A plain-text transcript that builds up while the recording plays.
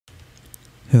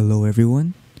Hello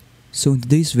everyone. So in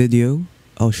today's video,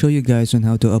 I'll show you guys on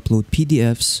how to upload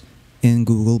PDFs in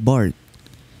Google Bard.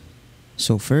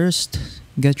 So first,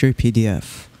 get your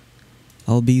PDF.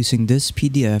 I'll be using this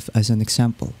PDF as an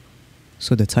example.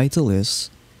 So the title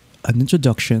is An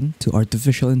Introduction to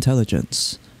Artificial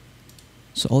Intelligence.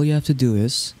 So all you have to do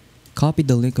is copy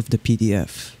the link of the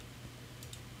PDF.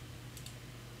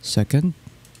 Second,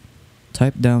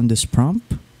 type down this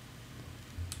prompt.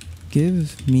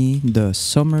 Give me the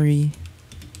summary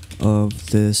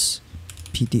of this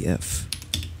PDF.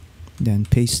 Then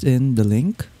paste in the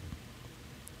link.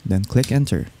 Then click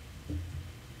enter.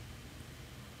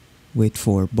 Wait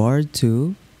for Bard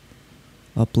to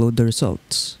upload the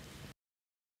results.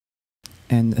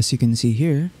 And as you can see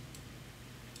here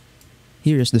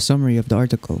is the summary of the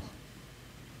article.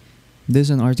 This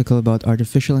is an article about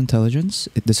artificial intelligence.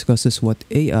 It discusses what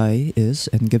AI is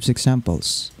and gives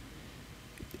examples.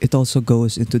 It also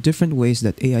goes into different ways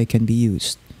that AI can be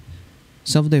used.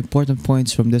 Some of the important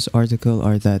points from this article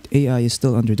are that AI is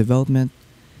still under development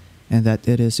and that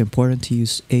it is important to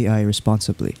use AI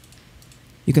responsibly.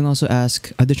 You can also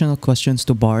ask additional questions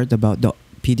to Bard about the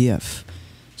PDF.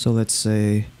 So let's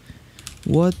say,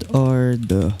 what are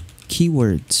the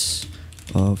keywords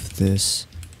of this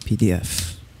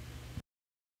PDF?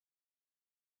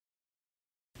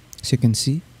 As you can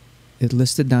see, it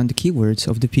listed down the keywords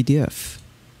of the PDF.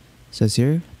 It says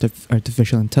here,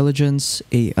 artificial intelligence,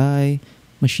 AI,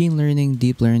 machine learning,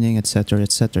 deep learning, etc.,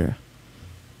 etc.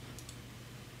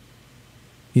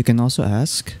 You can also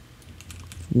ask,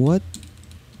 what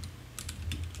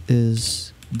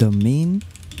is the main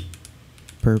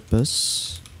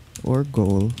purpose or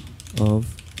goal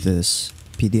of this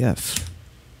PDF?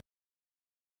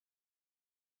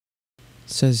 It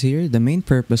says here, the main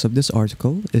purpose of this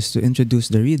article is to introduce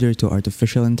the reader to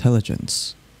artificial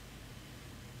intelligence.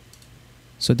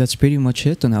 So that's pretty much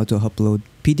it on how to upload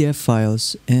PDF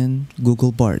files in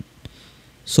Google Bard.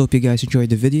 So hope you guys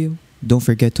enjoyed the video. Don't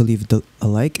forget to leave a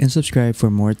like and subscribe for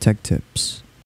more tech tips.